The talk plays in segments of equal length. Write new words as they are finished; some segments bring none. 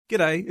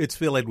G'day, it's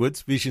Phil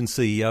Edwards, Vision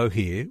CEO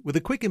here, with a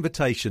quick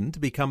invitation to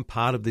become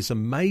part of this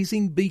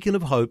amazing beacon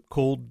of hope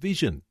called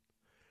Vision.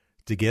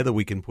 Together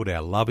we can put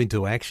our love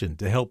into action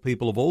to help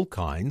people of all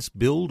kinds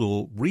build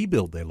or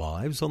rebuild their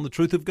lives on the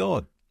truth of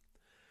God.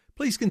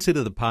 Please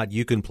consider the part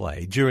you can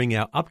play during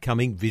our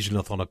upcoming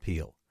Visionathon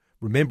appeal,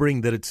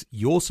 remembering that it's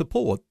your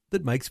support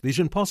that makes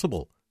Vision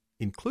possible,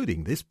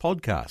 including this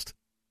podcast.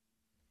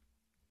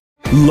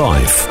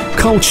 Life,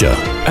 culture,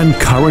 and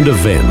current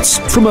events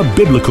from a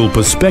biblical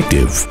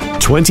perspective.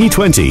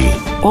 2020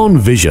 on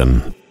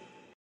Vision.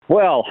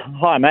 Well,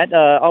 hi, Matt.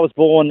 I was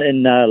born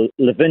in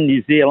Levin,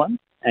 New Zealand,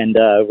 and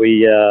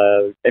we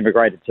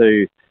emigrated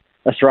to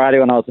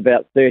Australia when I was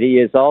about 30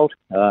 years old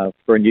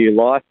for a new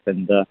life.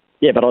 And but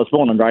I was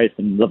born and raised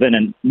in Levin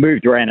and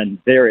moved around in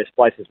various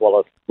places while I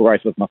was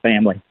raised with my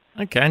family.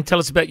 Okay, and tell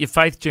us about your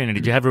faith journey.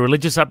 Did you have a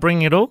religious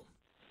upbringing at all?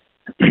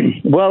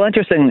 Well,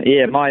 interesting.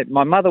 Yeah, my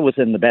mother was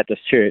in the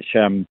Baptist church. She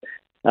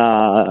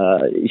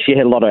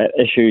had a lot of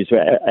issues.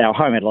 Our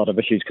home had a lot of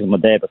issues because my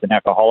dad was an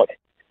alcoholic,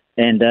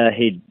 and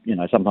he'd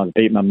sometimes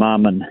beat my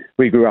mum. And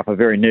we grew up a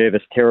very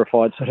nervous,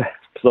 terrified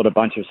sort of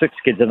bunch of 6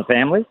 kids in the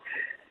family.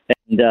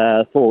 And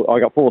I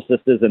got 4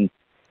 sisters and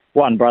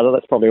 1 brother.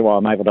 That's probably why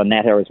I'm able to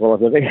natter as well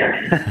as I do.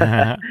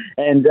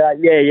 And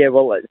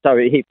well, so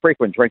he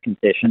frequent drinking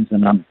sessions,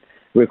 and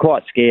we were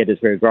quite scared as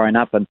we were growing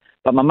up.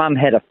 But my mum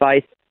had a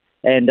faith.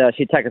 And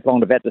she'd take us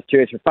along to Baptist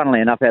church. But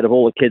funnily enough, out of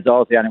all the kids, I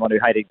was the only one who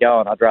hated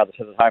going. I'd rather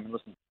sit at home and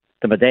listen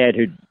to my dad,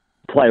 who'd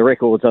play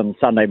records on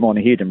Sunday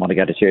morning. He didn't want to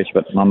go to church,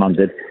 but my mum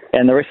did.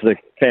 And the rest of the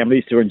family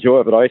used to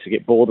enjoy it, but I used to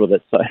get bored with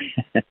it. So,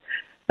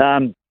 I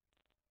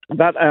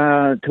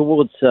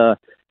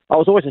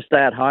was always a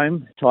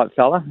stay-at-home type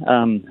fella.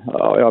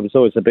 I was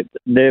always a bit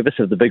nervous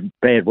of the big,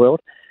 bad world.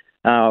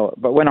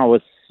 But when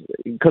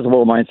because of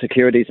all my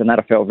insecurities and that,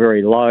 I felt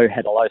very low,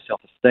 had a low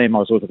self-esteem. I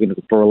was always looking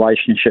for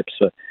relationships,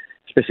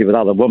 especially with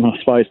other women, I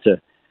suppose, to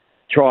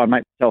try and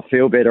make myself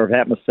feel better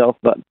about myself.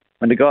 But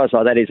when the guy's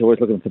like that, he's always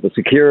looking for the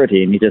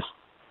security, and you're just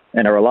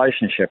in a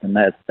relationship, and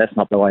that's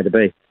not the way to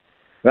be.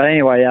 But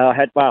anyway,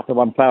 after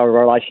one failed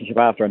relationship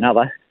after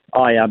another,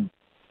 I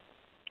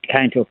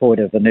came to a point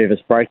of a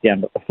nervous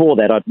breakdown. But before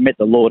that, I'd met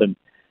the Lord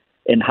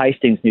in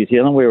Hastings, New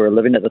Zealand, where we were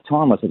living at the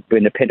time. I was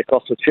in a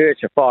Pentecostal church,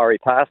 a fiery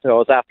pastor. I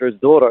was after his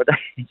daughter.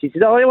 She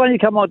said, "Oh, why don't you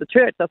come on to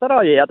church?" I said,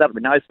 "Oh, yeah, that'll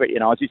be nice." But,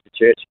 I was used to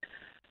church.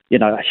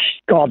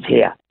 God's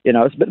here.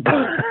 It's a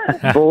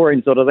bit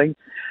boring sort of thing.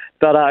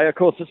 But, of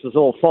course, this was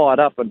all fired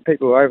up and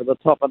people were over the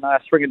top and they were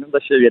swinging in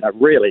the shoe,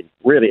 really,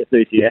 really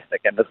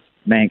enthusiastic. And this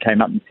man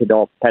came up and said,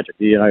 "Oh, Patrick,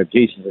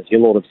 Jesus is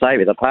your Lord and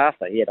Saviour." The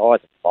pastor, he had eyes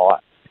of fire.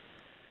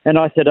 And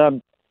I said,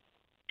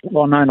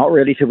 "Well, no, not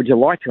really." He said, "Would you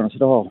like to?" And I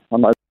said, "Oh,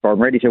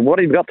 I'm ready to." "What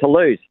have you got to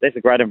lose?" That's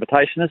a great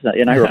invitation, isn't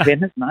it?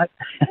 Repentance, no.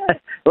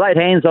 Laid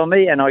hands on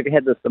me and I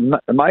had this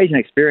amazing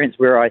experience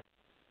where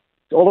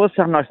all of a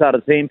sudden I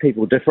started seeing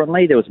people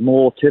differently. There was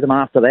more to them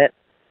after that.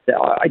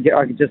 I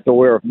was just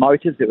aware of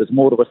motives. It was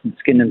more to us than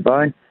skin and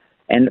bone.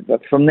 And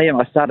from there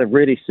I started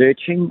really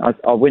searching.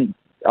 I went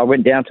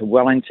down to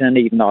Wellington,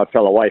 even though I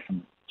fell away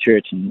from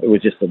church and it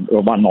was just a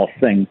one-off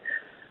thing.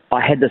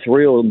 I had this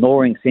real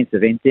gnawing sense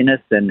of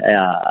emptiness and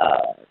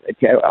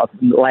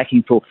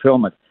lacking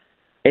fulfillment.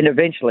 And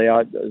eventually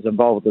I was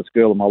involved with this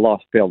girl and my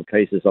life fell to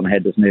pieces and I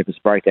had this nervous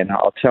breakdown.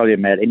 I'll tell you,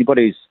 Matt,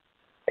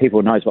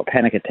 people knows what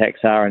panic attacks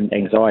are and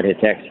anxiety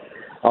attacks.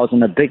 I was in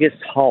the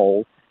biggest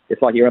hole.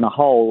 It's like you're in a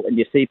hole and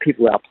you see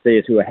people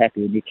upstairs who are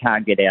happy and you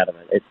can't get out of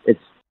it.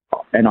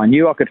 And I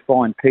knew I could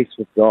find peace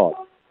with God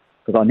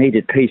because I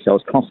needed peace. I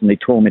was constantly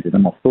tormented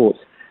in my thoughts.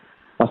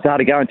 I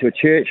started going to a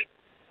church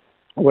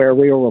where a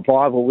real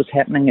revival was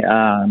happening,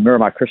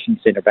 Miramar Christian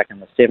Centre back in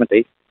the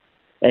 70s.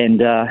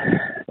 And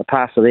the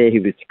pastor there, he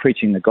was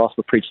preaching the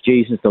gospel, preached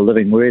Jesus, the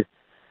living word.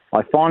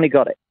 I finally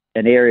got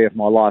an area of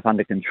my life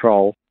under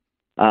control,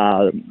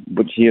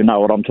 which you know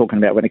what I'm talking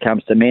about when it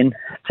comes to men,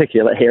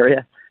 particular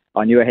area.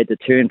 I knew I had to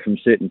turn from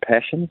certain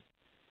passions.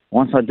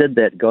 Once I did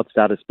that, God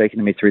started speaking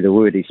to me through the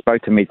Word. He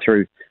spoke to me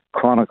through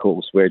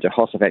Chronicles, where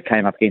Jehoshaphat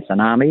came up against an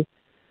army,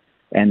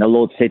 and the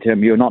Lord said to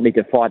him, "You will not need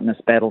to fight in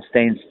this battle,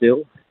 stand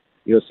still.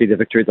 You'll see the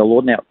victory of the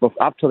Lord." Now,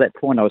 up to that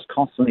point, I was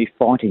constantly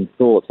fighting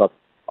thoughts.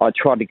 I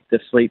tried to get to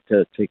sleep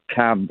to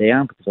calm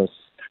down because I was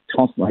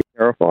constantly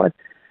terrified.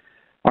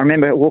 I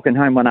remember walking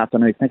home one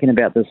afternoon thinking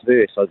about this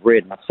verse I'd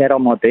read, and I sat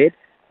on my bed,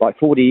 like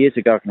 40 years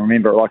ago, I can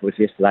remember it like it was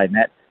yesterday,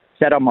 Matt.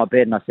 Sat on my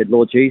bed and I said,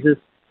 "Lord Jesus,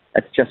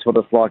 that's just what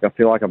it's like. I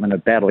feel like I'm in a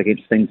battle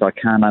against things I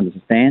can't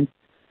understand.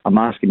 I'm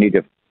asking you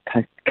to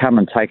come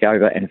and take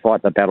over and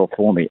fight the battle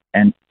for me."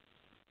 And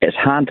it's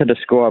hard to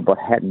describe what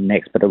happened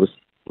next, but it was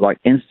like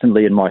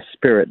instantly in my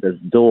spirit, this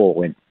door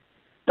went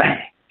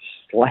bang,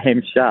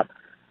 slammed shut.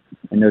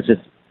 And there was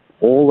just,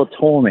 all the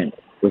torment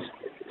was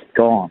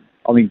gone.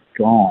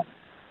 Gone.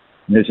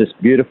 And there's this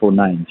beautiful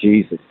name,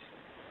 Jesus,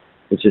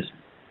 which is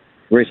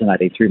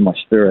resonating through my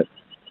spirit.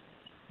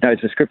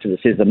 It's a scripture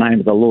that says the name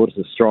of the Lord is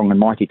a strong and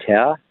mighty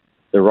tower.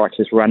 The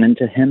righteous run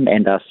into him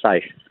and are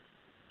safe.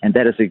 And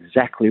that is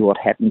exactly what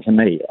happened to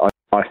me.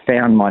 I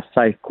found my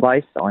safe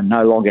place. I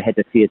no longer had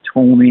to fear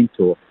torment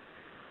or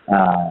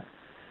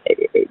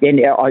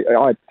and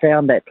I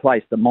found that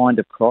place, the mind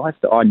of Christ.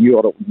 I knew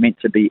what it was meant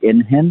to be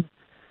in him.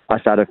 I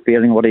started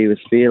feeling what he was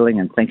feeling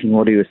and thinking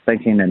what he was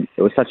thinking, and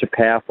it was such a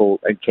powerful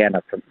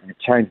encounter. It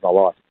changed my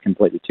life. It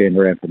completely turned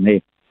around from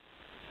there.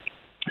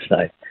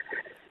 So,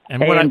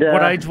 and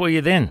what age were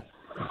you then?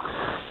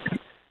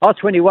 I was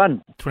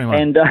 21.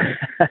 21. And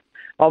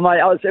oh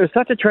mate, it was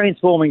such a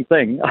transforming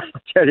thing. I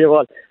tell you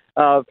what,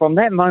 from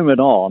that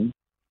moment on,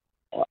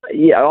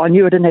 I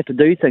knew I didn't have to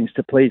do things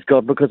to please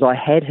God because I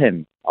had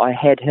him. I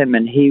had him,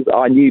 and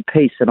I knew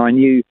peace, and I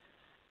knew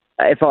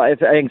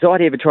if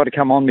anxiety ever tried to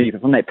come on me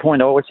from that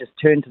point, I always just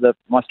turn to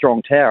my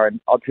strong tower, and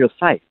I'd feel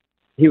safe.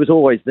 He was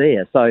always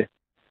there. So,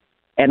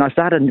 and I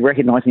started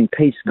recognizing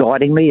peace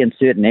guiding me in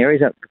certain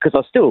areas because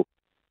I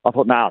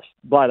thought, nah,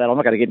 blow that. I'm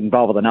not going to get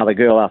involved with another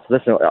girl after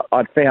this.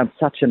 I'd found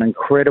such an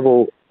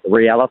incredible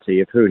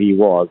reality of who he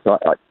was. I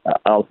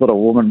thought a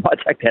woman might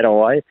take that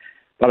away,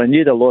 but I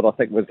knew the Lord, I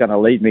think, was going to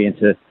lead me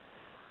into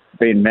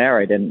being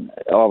married, and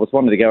I was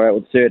wanting to go out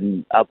with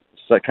two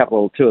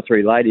or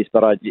three ladies,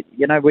 but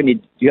when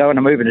you go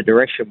and move in a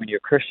direction when you're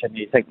a Christian,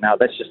 you think, no,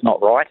 that's just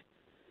not right.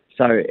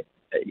 So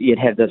you'd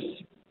have this,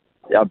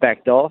 I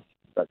backed off,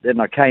 but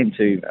then I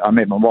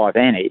met my wife,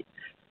 Annie,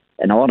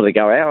 and I wanted to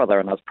go out with her,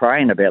 and I was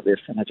praying about this,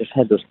 and I just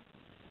had this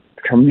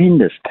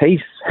tremendous peace,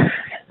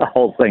 the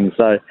whole thing.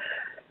 So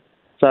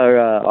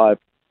I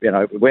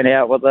went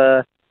out with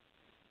her,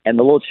 and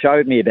the Lord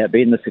showed me about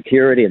being the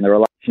security in the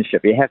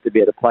relationship. You have to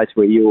be at a place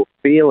where your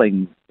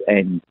feelings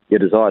and your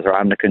desires are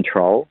under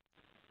control.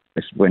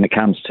 When it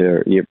comes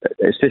to,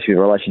 especially a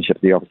relationship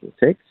with the opposite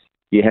sex,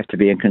 you have to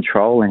be in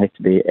control and have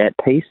to be at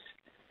peace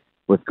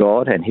with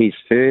God, and he's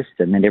first,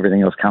 and then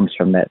everything else comes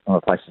from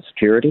a place of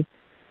security.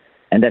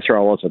 And that's where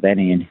I was with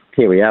Annie, and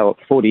here we are,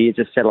 40 years,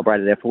 just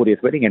celebrated our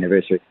 40th wedding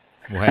anniversary.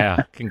 Wow.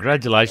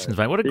 Congratulations,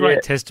 mate. What a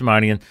great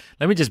testimony. And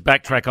let me just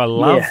backtrack. I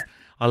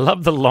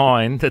love the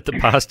line that the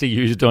pastor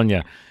used on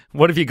you.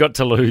 What have you got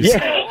to lose?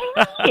 Yeah.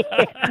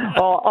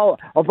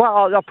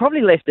 I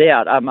probably left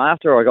out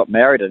after I got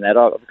married and that,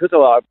 because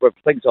of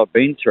things I've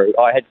been through,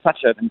 I had such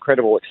an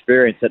incredible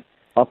experience that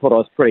I thought I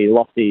was pretty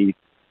lofty,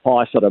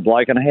 high sort of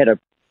bloke, and I had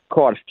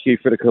quite a few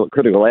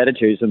critical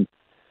attitudes. And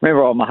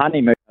remember on my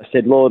honeymoon, I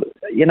said, Lord,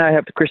 you know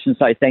how Christians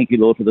say, thank you,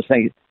 Lord, for this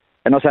thing.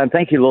 And I was saying,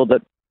 thank you, Lord,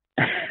 that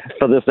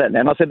for this, that,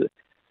 and I said,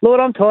 Lord,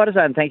 I'm tired of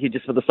saying thank you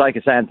just for the sake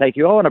of saying thank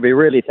you. I want to be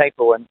really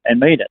thankful and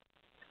mean it.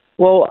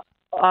 Well,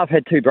 I've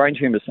had 2 brain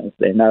tumours since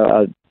then.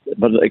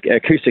 But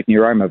acoustic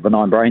neuroma,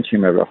 benign brain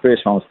tumour. The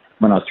first one was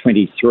when I was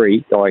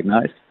 23,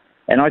 diagnosed.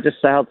 And I just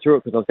sailed through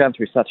it because I was going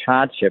through such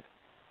hardship.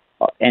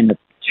 And the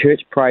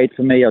church prayed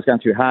for me. I was going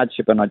through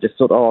hardship, and I just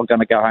thought, I'm going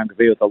to go home to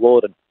be with the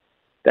Lord. And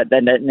that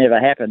never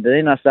happened. And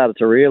then I started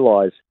to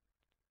realise,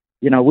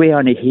 we're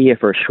only here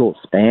for a short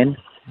span.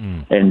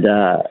 And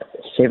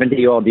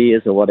 70-odd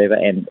years or whatever,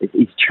 and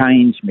it's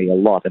changed me a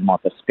lot in my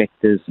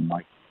perspectives, and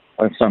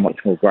I'm so much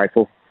more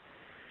grateful.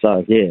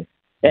 So, yeah.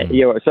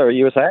 You were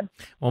saying?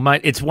 Well,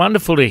 mate, it's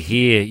wonderful to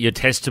hear your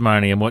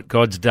testimony and what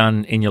God's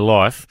done in your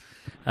life.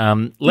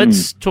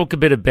 Let's talk a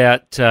bit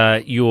about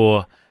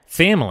your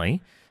family.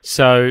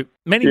 So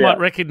many might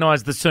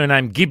recognise the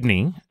surname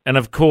Gibney, and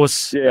of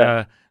course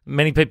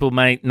many people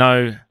may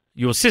know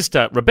your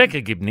sister,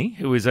 Rebecca Gibney,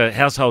 who is a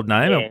household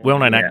name, a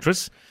well-known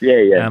actress.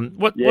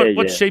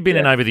 What's she been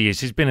in over the years?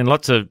 She's been in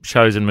lots of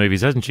shows and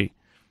movies, hasn't she?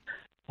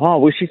 Oh,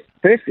 well, she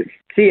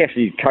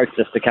actually coached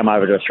us to come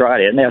over to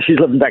Australia. Now she's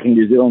living back in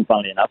New Zealand,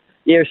 funnily enough.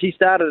 Yeah, she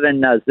started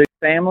in Zoo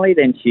Family,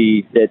 then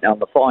she did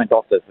The Flying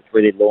Doctors, which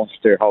really launched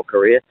her whole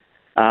career.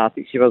 I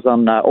think she was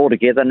on All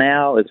Together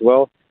now as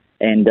well.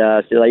 And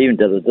she even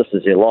did This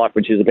Is Your Life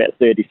when she was about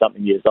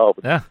 30-something years old.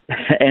 Yeah.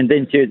 And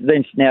then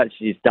now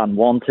she's done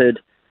Wanted.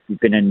 She's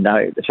been in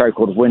the show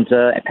called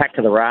Winter, and Packed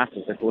to the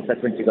Rafters, of course.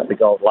 That's when she got the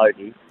gold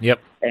Logie.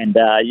 Yep. And,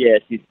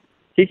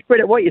 she's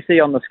pretty. What you see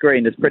on the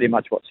screen is pretty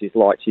much what she's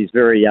like. She's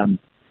very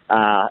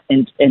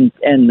intentional,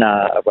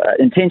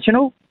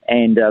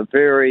 and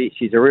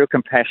she's a real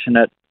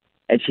compassionate,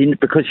 and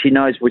because she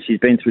knows what she's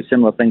been through,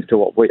 similar things to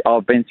what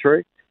I've been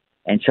through,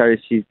 and shows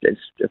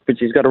but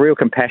she's got a real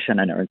compassion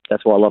in her.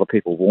 That's why a lot of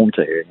people warm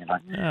to her.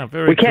 Yeah,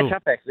 very we cool. catch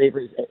up actually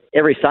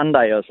every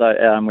Sunday or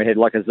so. We had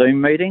like a Zoom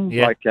meeting,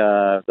 my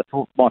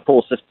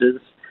 4 sisters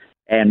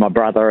and my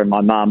brother and my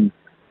mum.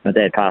 My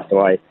dad passed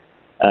away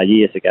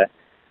years ago.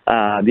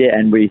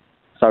 And we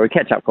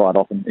catch up quite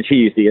often. She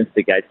usually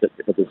instigates it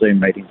for the Zoom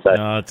meeting. So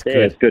it's good.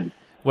 It's good.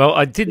 Well,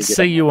 I did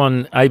see you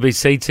on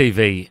ABC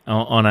TV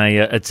on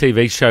a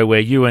TV show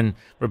where you and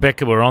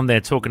Rebecca were on there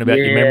talking about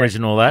your memories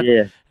and all that.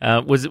 Yeah.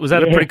 Was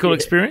that a pretty cool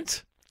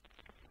experience?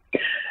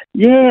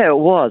 Yeah, it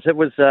was. It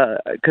was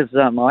because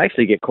I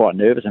actually get quite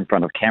nervous in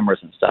front of cameras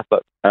and stuff.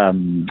 But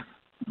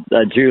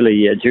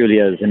Julia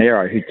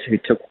Zanero,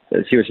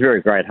 she was a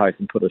very great host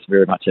and put us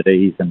very much at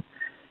ease. And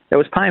it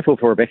was painful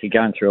for Rebecca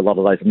going through a lot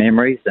of those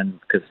memories, and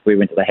because we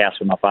went to the house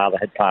when my father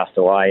had passed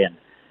away,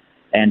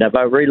 and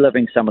by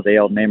reliving some of the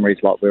old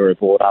memories, like we were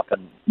brought up,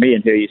 and me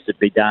and her used to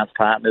be dance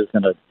partners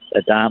in a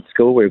dance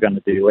school. We were going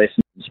to do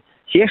lessons.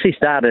 She actually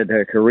started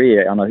her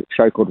career on a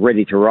show called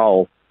Ready to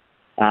Roll,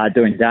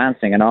 doing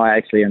dancing, and I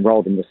actually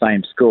enrolled in the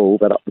same school,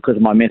 but because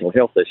of my mental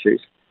health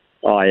issues,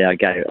 I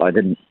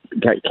didn't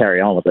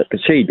carry on with it. But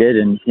she did,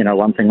 and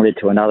one thing led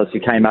to another. She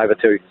came over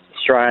to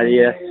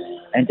Australia,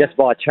 and just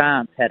by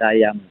chance had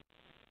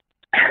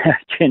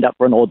turned up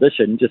for an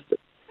audition just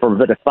for a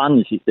bit of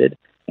fun, she said,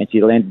 and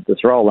she landed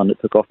this role, and it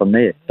took off from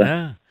there. So.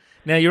 Ah.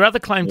 Now, your other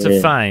claim to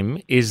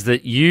fame is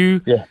that you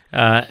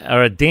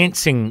are a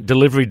dancing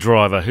delivery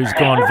driver who's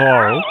gone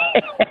viral,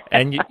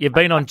 and you've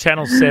been on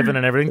Channel 7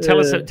 and everything. Tell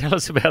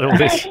us about all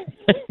this.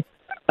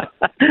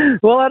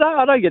 Well,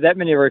 I don't get that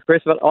many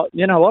requests, but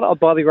you know what?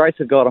 By the grace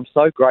of God, I'm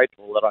so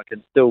grateful that I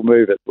can still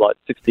move at like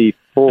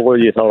 64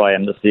 years old I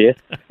am this year,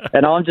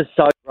 and I'm just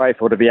so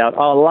grateful to be out.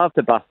 I love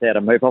to bust out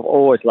and move. I've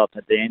always loved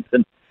to dance,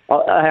 and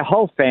our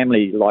whole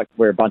family, like,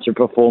 we're a bunch of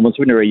performers.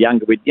 When we were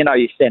younger,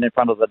 you stand in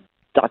front of the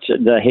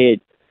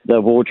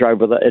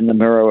wardrobe in the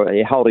mirror,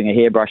 you're holding a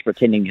hairbrush,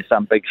 pretending you're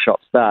some big shot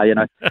star,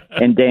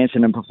 and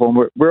dancing and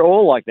performing. We're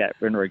all like that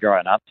when we're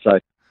growing up. So,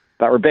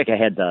 but Rebecca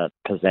had the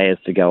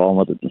pizzazz to go on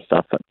with it and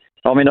stuff. But,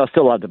 I mean, I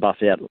still love to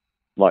bust out,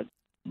 like,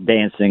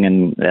 dancing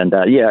and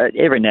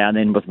every now and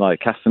then with my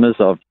customers,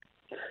 I've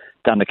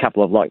done a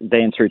couple of, like,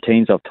 dance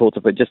routines I've taught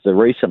them. But just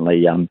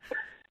recently, we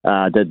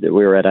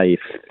were at a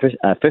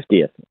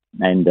 50th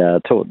and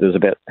taught. There was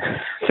about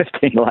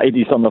 15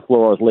 ladies on the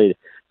floor. I was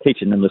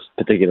teaching them this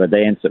particular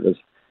dance. It was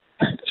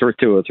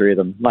two or three of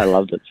them. They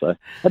loved it. So,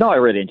 and I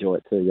really enjoy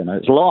it too.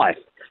 It's life.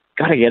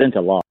 Got to get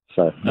into life.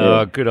 So, yeah.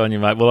 Oh, good on you,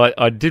 mate. Well,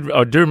 I do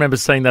remember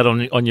seeing that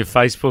on your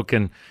Facebook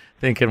and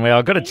thinking, well,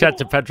 I've got to chat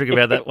to Patrick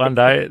about that one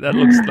day. That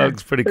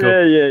looks pretty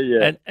cool.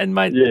 Yeah. And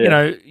mate,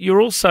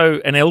 you're also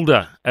an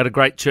elder at a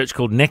great church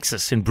called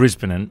Nexus in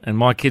Brisbane, and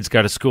my kids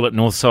go to school at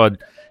Northside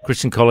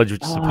Christian College,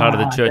 which is a part of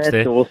the church that's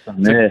there.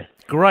 Awesome.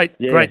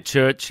 Great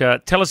church.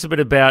 Tell us a bit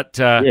about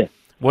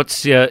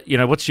what's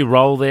your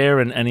role there,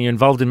 and are you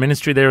involved in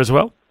ministry there as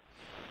well?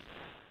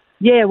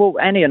 Yeah, well,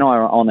 Annie and I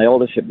are on the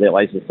eldership there,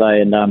 I used to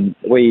say, and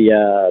we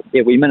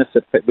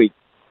minister. We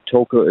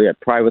talk,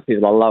 pray with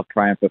people. I love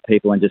praying for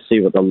people and just see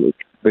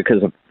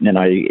because of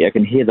I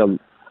can hear the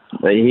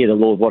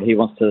Lord, what He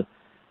wants to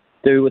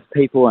do with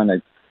people,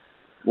 and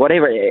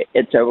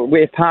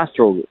we're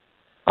pastoral.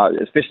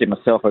 Especially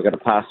myself, I've got a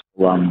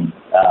pastoral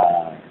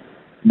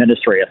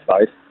ministry, I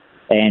suppose,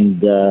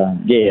 and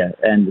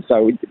and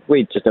so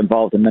we just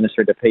involved in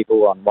ministry to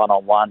people on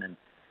one-on-one, and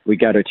we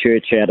go to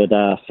church out at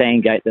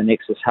Sandgate, the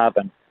Nexus Hub,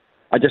 and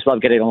I just love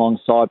getting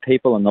alongside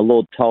people. And the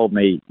Lord told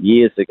me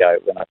years ago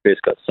when I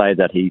first got saved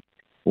that He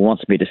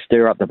wants me to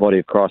stir up the body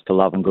of Christ to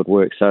love and good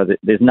work. So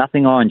there's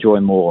nothing I enjoy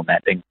more,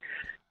 Matt, than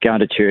going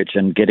to church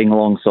and getting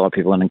alongside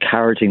people and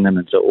encouraging them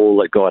into all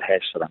that God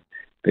has for them.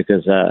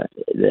 Because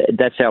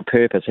that's our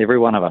purpose. Every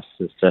one of us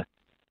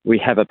we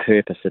have a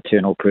purpose,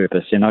 eternal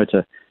purpose,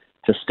 to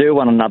stir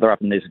one another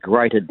up in this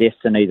greater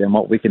destiny than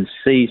what we can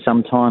see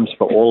sometimes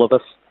for all of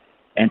us.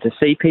 And to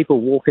see people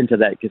walk into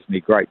that gives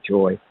me great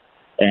joy.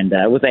 And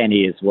with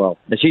Annie as well.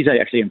 She's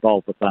actually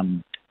involved with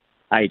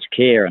aged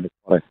care, and it's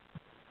quite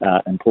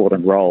an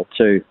important role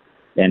too.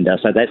 And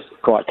so that's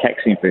quite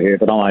taxing for her,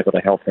 but I'm able to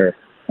help her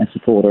and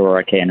support her where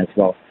I can as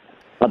well.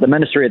 But the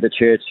ministry of the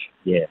church,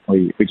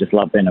 we just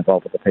love being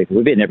involved with the people.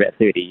 We've been there about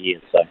 30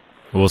 years. So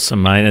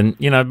awesome, mate.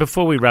 And,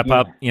 before we wrap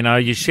up,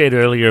 you shared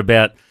earlier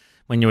about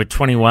when you were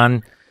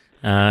 21,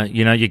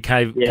 you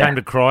came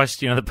to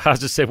Christ. The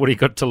pastor said, what do you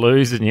got to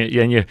lose? And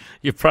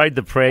you prayed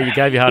the prayer, you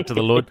gave your heart to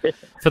the Lord.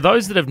 For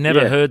those that have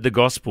never heard the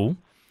gospel,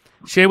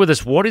 share with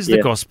us, what is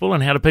the gospel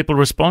and how do people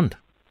respond?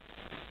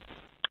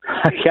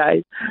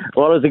 Okay,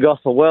 what is the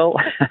gospel? Well,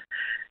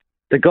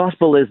 the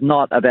gospel is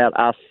not about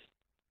us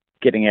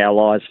getting our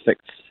lives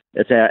fixed.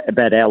 It's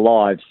about our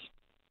lives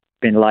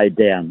being laid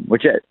down.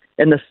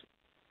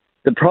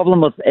 The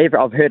problem with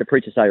I've heard a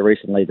preacher say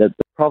recently that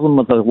the problem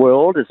with the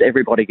world is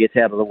everybody gets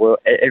out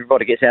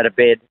of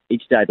bed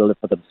each day to live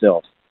for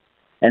themselves,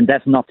 and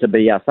that's not to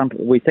be us.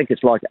 We think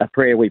it's like a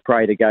prayer we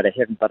pray to go to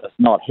heaven, but it's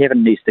not.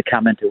 Heaven needs to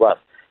come into us.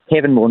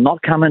 Heaven will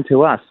not come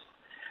into us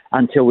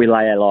until we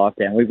lay our life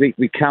down.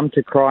 We come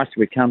to Christ.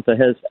 We come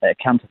to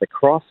come to the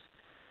cross.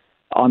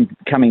 I'm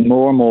coming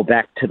more and more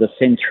back to the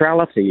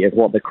centrality of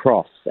what the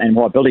cross and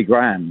why Billy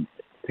Graham,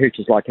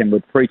 preachers like him,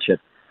 would preach it.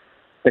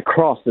 The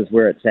cross is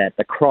where it's at.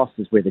 The cross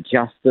is where the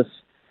justice,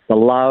 the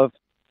love,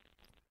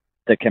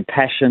 the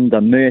compassion, the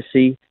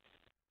mercy,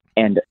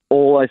 and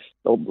all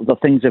the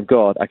things of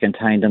God are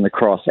contained in the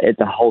cross.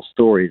 The whole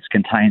story is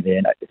contained there.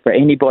 And for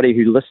anybody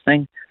who's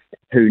listening,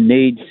 who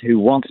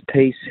wants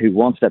peace, who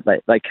wants that,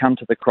 they come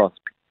to the cross.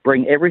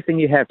 Bring everything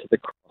you have to the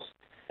cross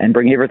and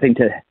bring everything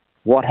to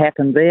what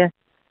happened there.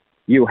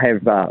 You'll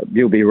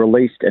be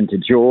released into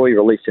joy,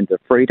 released into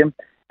freedom,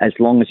 as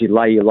long as you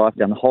lay your life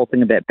down. The whole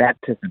thing about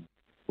baptism,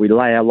 we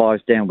lay our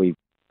lives down. We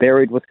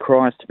buried with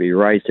Christ to be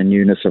raised in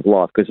newness of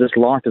life, because this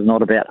life is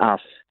not about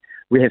us.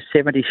 We have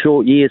 70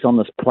 short years on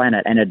this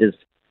planet, and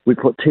we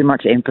put too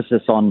much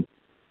emphasis on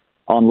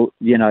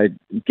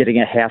getting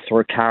a house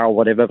or a car or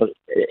whatever. But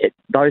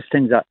those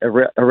things are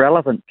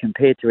irrelevant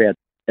compared to our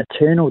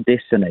eternal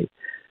destiny.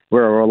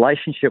 We're a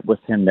relationship with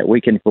Him that we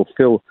can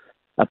fulfill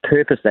a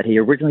purpose that he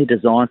originally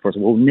designed for us.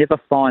 We'll never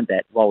find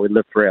that while we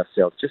live for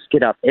ourselves. Just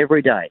get up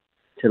every day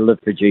to live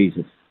for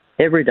Jesus.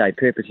 Every day,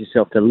 purpose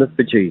yourself to live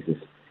for Jesus,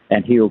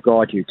 and he'll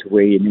guide you to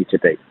where you need to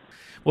be.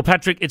 Well,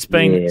 Patrick, it's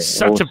been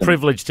such a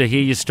privilege to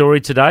hear your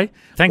story today.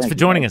 Thanks for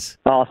joining us.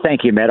 Oh,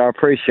 thank you, Matt. I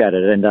appreciate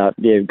it.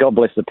 And, God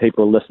bless the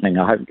people listening.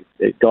 I hope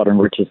God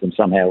enriches them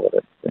somehow with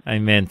it.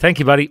 Amen. Thank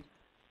you, buddy.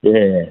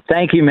 Yeah.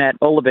 Thank you, Matt.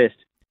 All the best.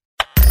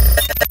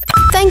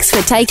 Thanks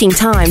for taking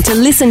time to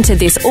listen to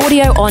this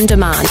audio on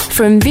demand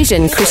from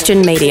Vision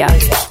Christian Media.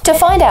 To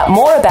find out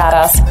more about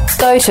us,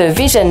 go to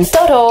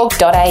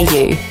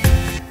vision.org.au.